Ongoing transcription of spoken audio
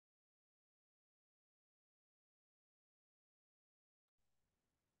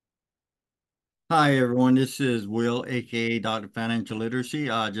Hi everyone, this is Will, aka Dr. Financial Literacy.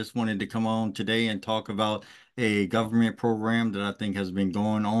 I just wanted to come on today and talk about a government program that I think has been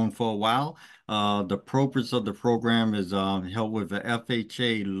going on for a while. The purpose of the program is help with the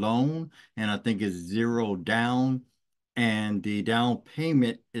FHA loan, and I think it's zero down, and the down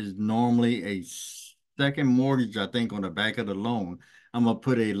payment is normally a second mortgage, I think, on the back of the loan. I'm gonna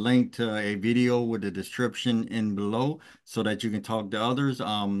put a link to a video with the description in below so that you can talk to others.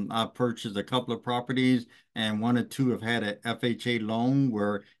 I purchased a couple of properties, and one or two have had an FHA loan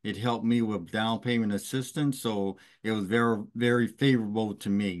where it helped me with down payment assistance. So it was very, very favorable to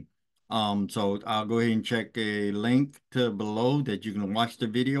me. So I'll go ahead and check a link to below that you can watch the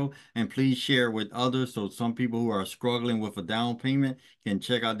video, and please share with others so some people who are struggling with a down payment can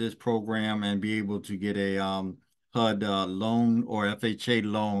check out this program and be able to get a HUD loan or FHA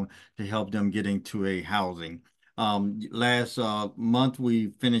loan to help them get into a housing. Last month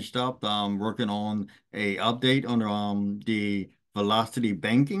we finished up working on a update on the velocity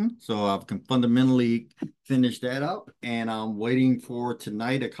banking. So I've fundamentally finished that up, and I'm waiting for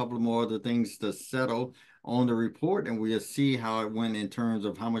tonight a couple more other things to settle on the report, and we'll see how it went in terms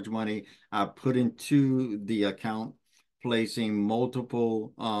of how much money I put into the account, placing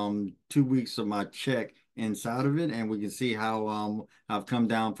multiple 2 weeks of my check inside of it, and we can see how I've come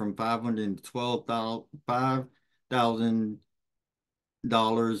down from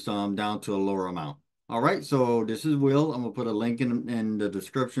 $512,000 down to a lower amount. All right, so this is Will. I'm gonna put a link in the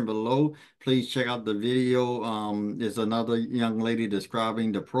description below. Please check out the video. There's another young lady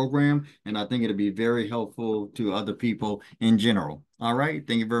describing the program, and I think it'll be very helpful to other people in general. All right,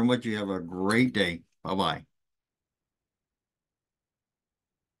 thank you very much. You have a great day. Bye-bye.